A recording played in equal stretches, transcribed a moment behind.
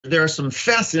There are some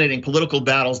fascinating political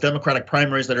battles, Democratic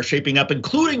primaries that are shaping up,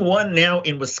 including one now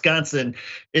in Wisconsin.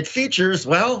 It features,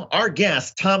 well, our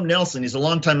guest, Tom Nelson. He's a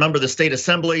longtime member of the state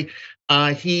assembly.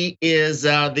 He is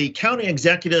the county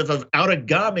executive of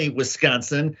Outagamie,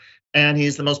 Wisconsin, and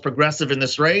he's the most progressive in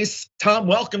this race. Tom,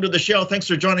 welcome to the show. Thanks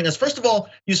for joining us. First of all,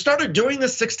 you started doing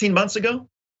this 16 months ago?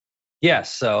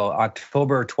 Yes, so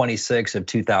October 26th of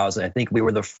 2000, I think we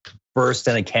were the first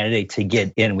Senate candidate to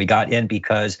get in. We got in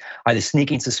because I had a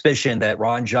sneaking suspicion that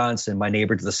Ron Johnson, my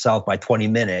neighbor to the south by 20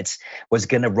 minutes, was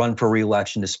gonna run for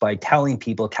re-election despite telling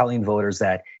voters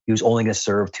that he was only gonna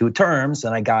serve 2 terms.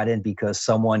 And I got in because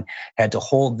someone had to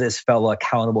hold this fella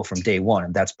accountable from day one.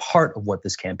 And that's part of what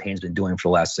this campaign's been doing for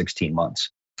the last 16 months.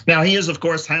 Now he of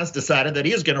course, has decided that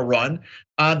he is going to run.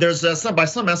 There's by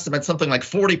some estimates, something like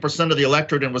 40% of the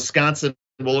electorate in Wisconsin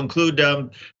will include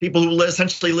people who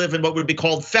essentially live in what would be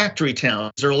called factory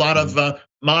towns. There are a lot of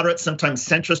moderate, sometimes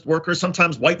centrist workers,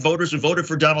 sometimes white voters who voted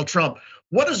for Donald Trump.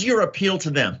 What is your appeal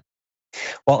to them?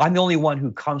 Well, I'm the only one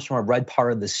who comes from a red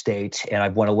part of the state, and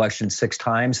I've won elections 6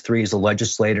 times, 3 as a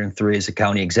legislator and 3 as a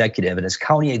county executive. And as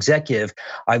county executive,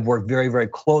 I've worked very, very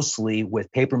closely with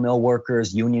paper mill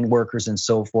workers, union workers, and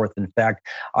so forth. In fact,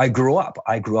 I grew up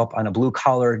on a blue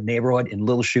collar neighborhood in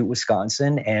Little Chute,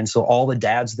 Wisconsin. And so all the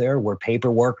dads there were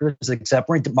paper workers, except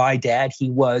for my dad, he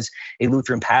was a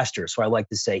Lutheran pastor. So I like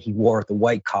to say he wore the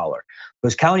white collar. But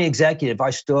as county executive,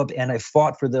 I stood up and I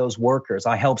fought for those workers.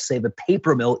 I helped save a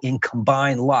paper mill in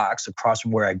combined locks across from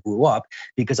where I grew up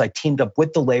because I teamed up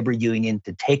with the labor union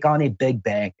to take on a big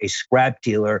bank, a scrap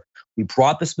dealer. We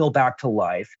brought this mill back to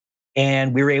life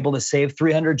and we were able to save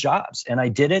 300 jobs. And I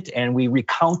did it, and we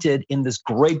recounted in this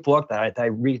great book that I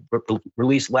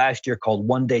released last year called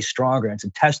One Day Stronger. And it's a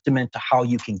testament to how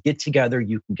you can get together,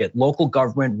 you can get local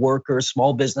government, workers,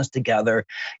 small business together,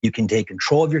 you can take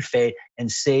control of your fate and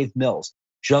save mills.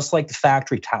 Just like the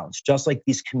factory towns, just like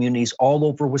these communities all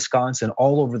over Wisconsin,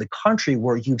 all over the country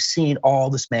where you've seen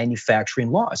all this manufacturing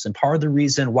loss. And part of the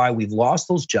reason why we've lost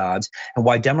those jobs and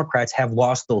why Democrats have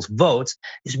lost those votes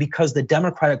is because the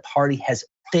Democratic Party has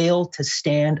failed to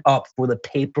stand up for the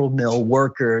paper mill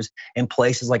workers in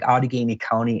places like Outagamie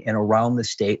County and around the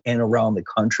state and around the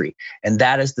country. And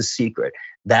that is the secret.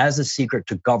 That is the secret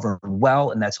to govern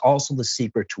well, and that's also the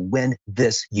secret to win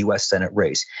this US Senate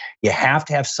race. You have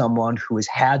to have someone who has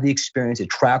had the experience, a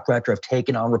track record of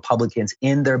taking on Republicans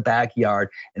in their backyard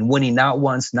and winning not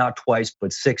once, not twice,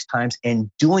 but 6 times,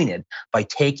 and doing it by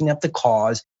taking up the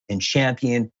cause and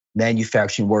champion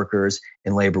manufacturing workers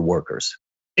and labor workers.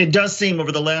 It does seem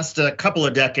over the last couple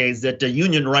of decades that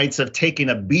union rights have taken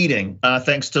a beating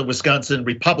thanks to Wisconsin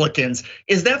Republicans.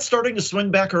 Is that starting to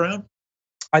swing back around?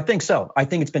 I think so. I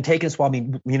think it's been taking us a while. I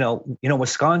mean,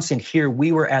 Wisconsin here,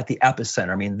 we were at the epicenter.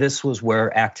 I mean, this was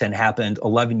where Act 10 happened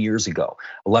 11 years ago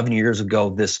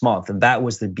this month. And that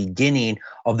was the beginning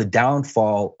of the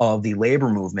downfall of the labor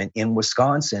movement in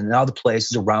Wisconsin and other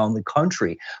places around the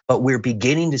country. But we're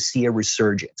beginning to see a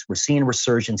resurgence. We're seeing a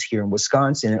resurgence here in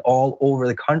Wisconsin and all over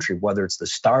the country, whether it's the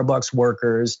Starbucks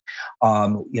workers,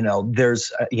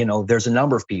 there's a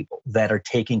number of people that are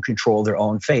taking control of their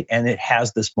own fate, and it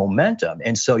has this momentum.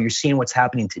 And so you're seeing what's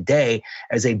happening today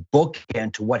as a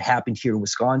bookend to what happened here in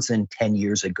Wisconsin 10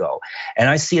 years ago. And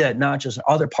I see that not just in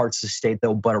other parts of the state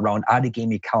though, but around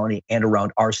Outagamie County and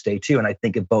around our state too. And I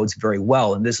think it bodes very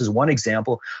well. And this is one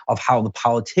example of how the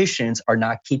politicians are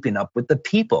not keeping up with the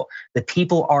people. The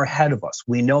people are ahead of us.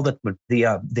 We know that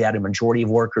a majority of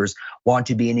workers want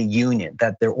to be in a union,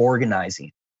 that they're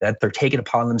organizing, that they're taking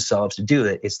upon themselves to do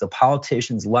it. It's the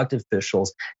politicians, elected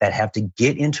officials that have to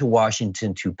get into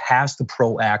Washington to pass the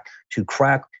PRO Act,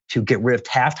 to get rid of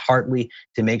Taft-Hartley,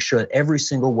 to make sure that every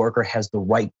single worker has the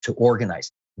right to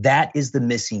organize. That is the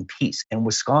missing piece. And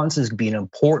Wisconsin is going to be an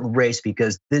important race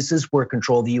because this is where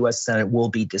control of the US Senate will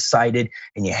be decided.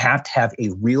 And you have to have a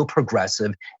real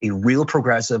progressive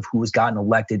who has gotten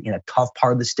elected in a tough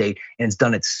part of the state and has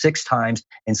done it 6 times,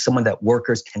 and someone that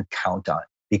workers can count on,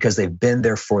 because they've been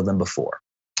there for them before.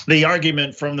 The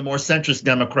argument from the more centrist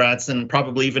Democrats, and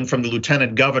probably even from the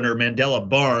Lieutenant Governor Mandela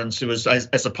Barnes, who is, I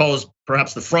suppose,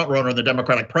 perhaps the front runner in the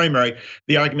Democratic primary,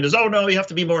 the argument is, oh no, you have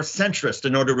to be more centrist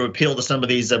in order to appeal to some of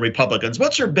these Republicans.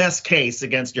 What's your best case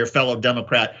against your fellow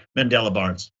Democrat Mandela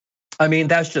Barnes? I mean,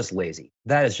 that's just lazy.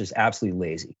 That is just absolutely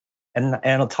lazy. And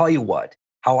I'll tell you what,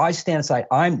 how I stand aside,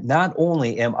 I'm not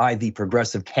only am I the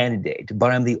progressive candidate,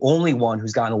 but I'm the only one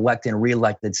who's gotten elected and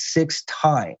reelected 6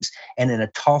 times and in a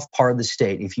tough part of the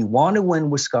state. If you want to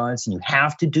win Wisconsin, you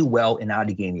have to do well in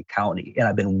Outagamie County. And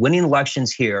I've been winning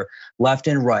elections here left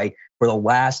and right for the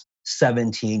last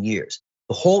 17 years.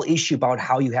 The whole issue about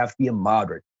how you have to be a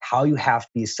moderate, how you have to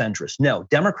be a centrist. No,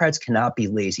 Democrats cannot be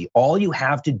lazy. All you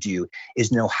have to do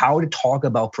is know how to talk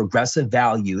about progressive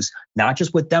values, not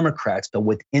just with Democrats, but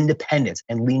with independents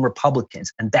and lean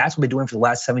Republicans. And that's what I've been doing for the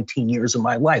last 17 years of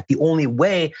my life. The only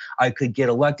way I could get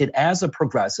elected as a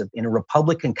progressive in a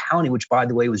Republican county, which by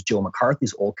the way was Joe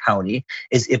McCarthy's old county,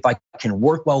 is if I can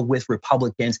work well with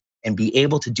Republicans and be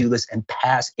able to do this and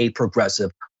pass a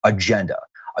progressive agenda.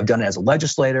 I've done it as a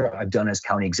legislator, I've done it as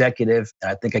county executive,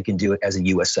 and I think I can do it as a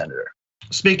US Senator.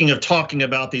 Speaking of talking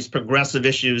about these progressive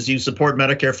issues, you support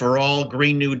Medicare for all,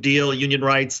 Green New Deal, union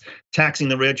rights, taxing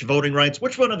the rich, voting rights.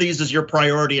 Which one of these is your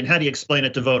priority and how do you explain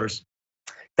it to voters?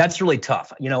 That's really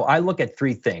tough. I look at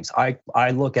three things.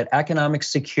 I look at economic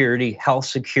security, health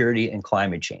security, and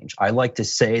climate change. I like to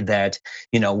say that,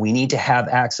 we need to have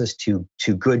access to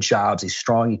good jobs, a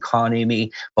strong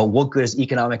economy, but what good is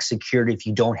economic security if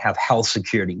you don't have health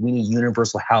security? We need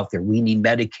universal health care. We need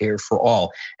Medicare for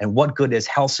all. And what good is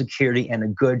health security and a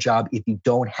good job if you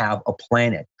don't have a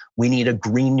planet? We need a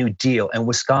Green New Deal. And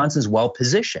Wisconsin's well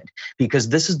positioned because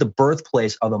this is the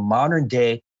birthplace of the modern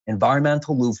day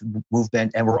environmental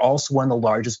movement, and we're also one of the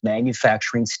largest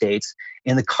manufacturing states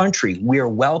in the country. We are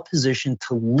well positioned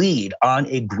to lead on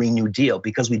a Green New Deal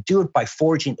because we do it by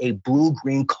forging a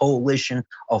blue-green coalition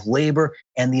of labor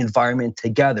and the environment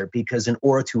together. Because in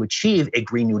order to achieve a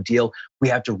Green New Deal, we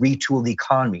have to retool the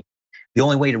economy. The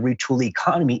only way to retool the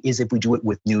economy is if we do it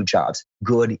with new jobs,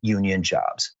 good union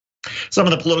jobs. Some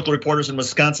of the political reporters in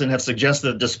Wisconsin have suggested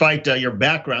that despite your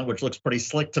background, which looks pretty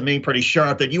slick to me, pretty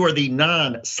sharp, that you are the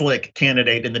non-slick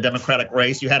candidate in the Democratic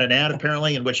race. You had an ad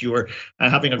apparently in which you were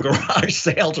having a garage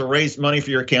sale to raise money for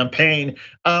your campaign.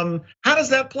 How does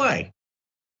that play?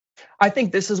 I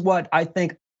think this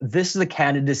is the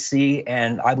candidacy,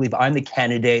 and I believe I'm the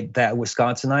candidate that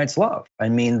Wisconsinites love. I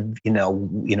mean,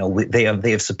 they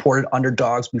have supported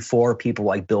underdogs before, people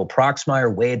like Bill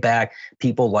Proxmire way back,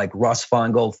 people like Russ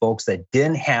Feingold, folks that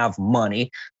didn't have money.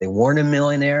 They weren't a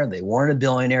millionaire, they weren't a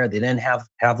billionaire, they didn't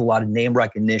have a lot of name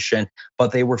recognition,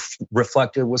 but they were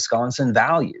reflected Wisconsin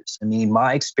values. I mean,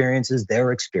 my experience is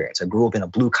their experience. I grew up in a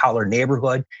blue collar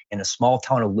neighborhood in a small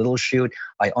town of Little Chute.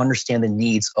 I understand the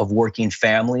needs of working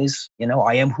families.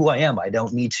 I am who I am. I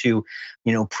don't need to,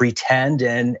 pretend,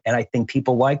 and I think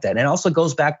people like that. And it also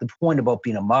goes back to the point about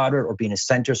being a moderate or being a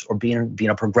centrist or being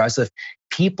a progressive.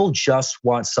 People just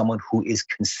want someone who is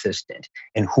consistent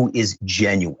and who is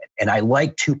genuine. And I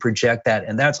like to project that.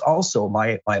 And that's also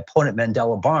my opponent,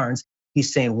 Mandela Barnes.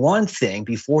 He's saying one thing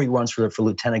before he runs for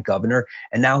lieutenant governor,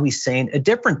 and now he's saying a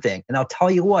different thing. And I'll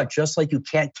tell you what, just like you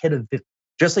can't kid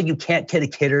a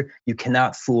kidder, you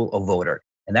cannot fool a voter.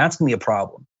 And that's gonna be a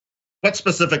problem. What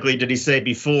specifically did he say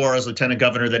before as lieutenant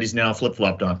governor that he's now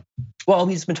flip-flopped on? Well,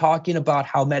 he's been talking about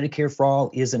how Medicare for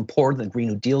all is important, the Green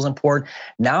New Deal is important.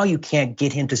 Now you can't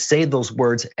get him to say those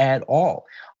words at all.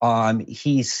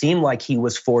 He seemed like he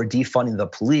was for defunding the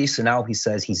police, and now he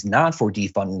says he's not for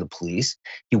defunding the police.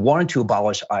 He wanted to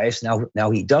abolish ICE, now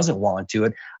he doesn't want to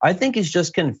it. I think he's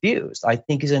just confused. I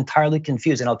think he's entirely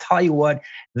confused. And I'll tell you what,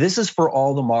 this is for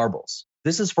all the marbles.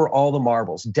 This is for all the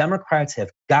marbles. Democrats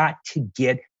have got to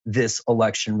get this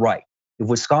election right.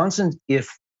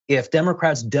 If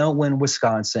Democrats don't win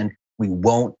Wisconsin, we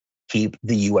won't keep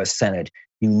the US Senate.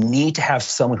 You need to have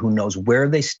someone who knows where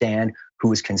they stand,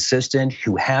 who is consistent,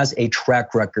 who has a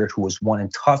track record, who has won in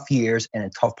tough years and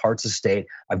in tough parts of the state.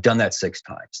 I've done that 6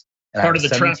 times. Part of the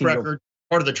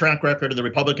track record of the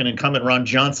Republican incumbent Ron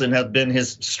Johnson have been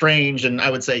his strange and I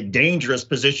would say dangerous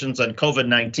positions on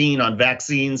COVID-19, on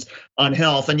vaccines, on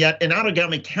health. And yet in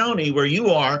Outagamie County, where you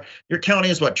are, your county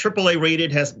is what, AAA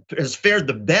rated, has fared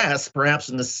the best perhaps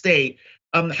in the state.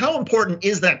 How important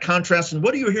is that contrast, and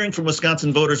what are you hearing from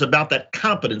Wisconsin voters about that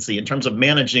competency in terms of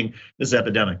managing this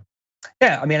epidemic?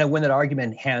 Yeah, I mean, I win that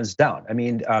argument hands down. I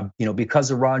mean, because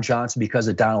of Ron Johnson, because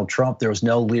of Donald Trump, there was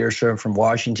no leadership from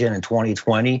Washington in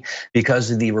 2020.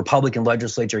 Because of the Republican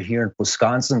legislature here in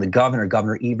Wisconsin, the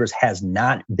Governor Evers, has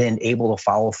not been able to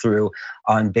follow through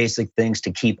on basic things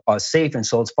to keep us safe. And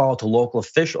so it's fallen to local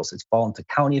officials. It's fallen to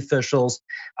county officials,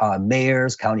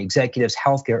 mayors, county executives,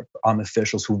 healthcare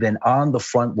officials who've been on the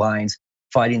front lines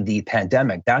fighting the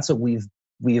pandemic. That's what we've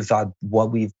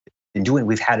been doing.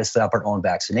 We've had to set up our own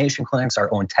vaccination clinics,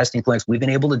 our own testing clinics. We've been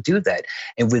able to do that.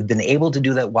 And we've been able to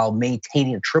do that while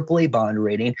maintaining a AAA bond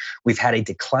rating. We've had a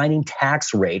declining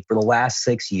tax rate for the last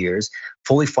 6 years,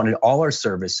 fully funded all our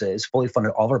services, fully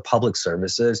funded all of our public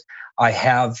services. I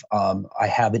have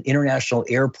an international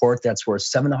airport that's worth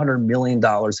 $700 million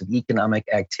of economic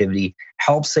activity,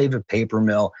 help save a paper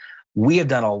mill. We have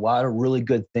done a lot of really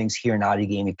good things here in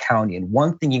Outagamie County. And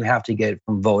one thing you have to get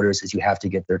from voters is you have to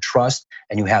get their trust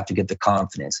and you have to get the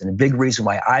confidence. And a big reason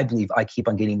why I believe I keep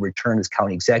on getting returned as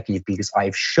county executive, because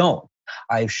I've shown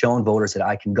voters that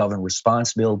I can govern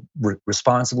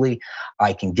responsibly,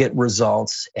 I can get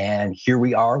results, and here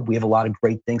we are. We have a lot of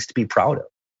great things to be proud of.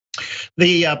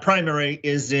 The primary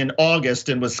is in August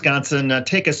in Wisconsin.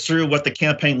 Take us through what the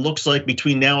campaign looks like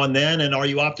between now and then, and are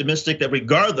you optimistic that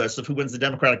regardless of who wins the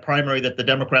Democratic primary, that the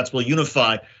Democrats will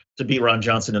unify to beat Ron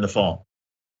Johnson in the fall?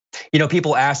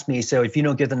 People ask me, so if you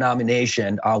don't get the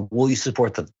nomination, will you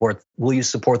support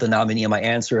the nominee? And my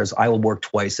answer is, I will work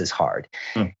twice as hard.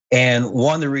 And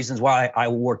one of the reasons why I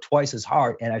will work twice as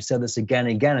hard, and I've said this again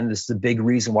and again, and this is a big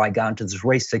reason why I got into this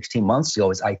race 16 months ago,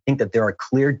 is I think that there are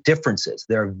clear differences.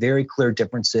 There are very clear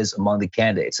differences among the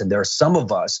candidates. And there are some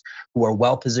of us who are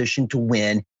well positioned to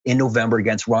win in November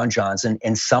against Ron Johnson,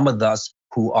 and some of us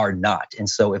who are not. And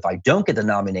so if I don't get the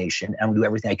nomination, and will do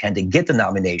everything I can to get the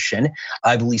nomination,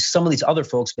 I believe some of these other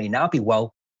folks may not be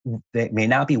well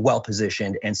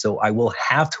positioned. And so I will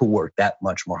have to work that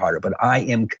much more harder, but I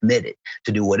am committed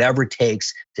to do whatever it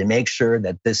takes to make sure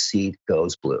that this seat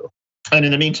goes blue. And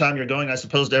in the meantime, you're going, I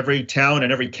suppose, to every town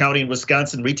and every county in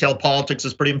Wisconsin. Retail politics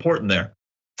is pretty important there.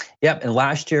 Yep, and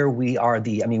last year we are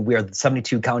the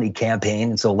 72 county campaign.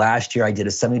 And so last year I did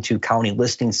a 72 county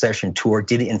listing session tour,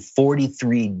 did it in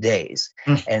 43 days.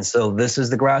 And so this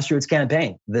is the grassroots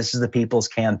campaign. This is the people's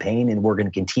campaign, and we're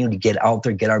gonna continue to get out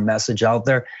there, get our message out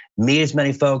there, meet as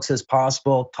many folks as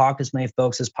possible, talk to as many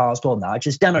folks as possible, not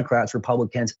just Democrats,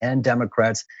 Republicans, and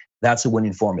Democrats. That's a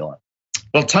winning formula.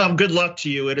 Well, Tom, good luck to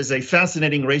you. It is a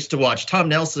fascinating race to watch. Tom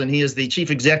Nelson, he is the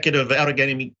chief executive of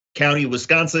Outagamie County,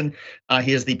 Wisconsin.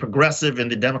 He is the progressive in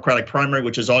the Democratic primary,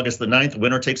 which is August the 9th.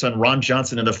 Winner takes on Ron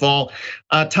Johnson in the fall.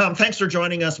 Tom, thanks for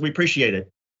joining us. We appreciate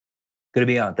it. Good to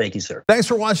be on. Thank you, sir. Thanks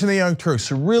for watching The Young Turks.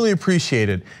 Really appreciate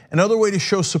it. Another way to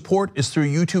show support is through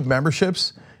YouTube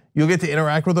memberships. You'll get to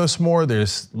interact with us more.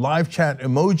 There's live chat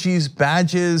emojis,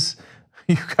 badges.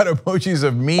 You've got emojis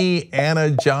of me,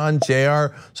 Anna, John,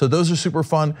 JR. So those are super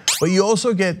fun. But you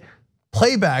also get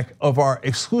playback of our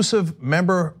exclusive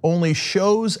member-only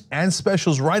shows and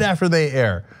specials right after they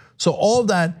air. So all of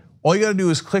that, all you gotta do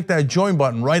is click that join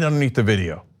button right underneath the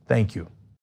video. Thank you.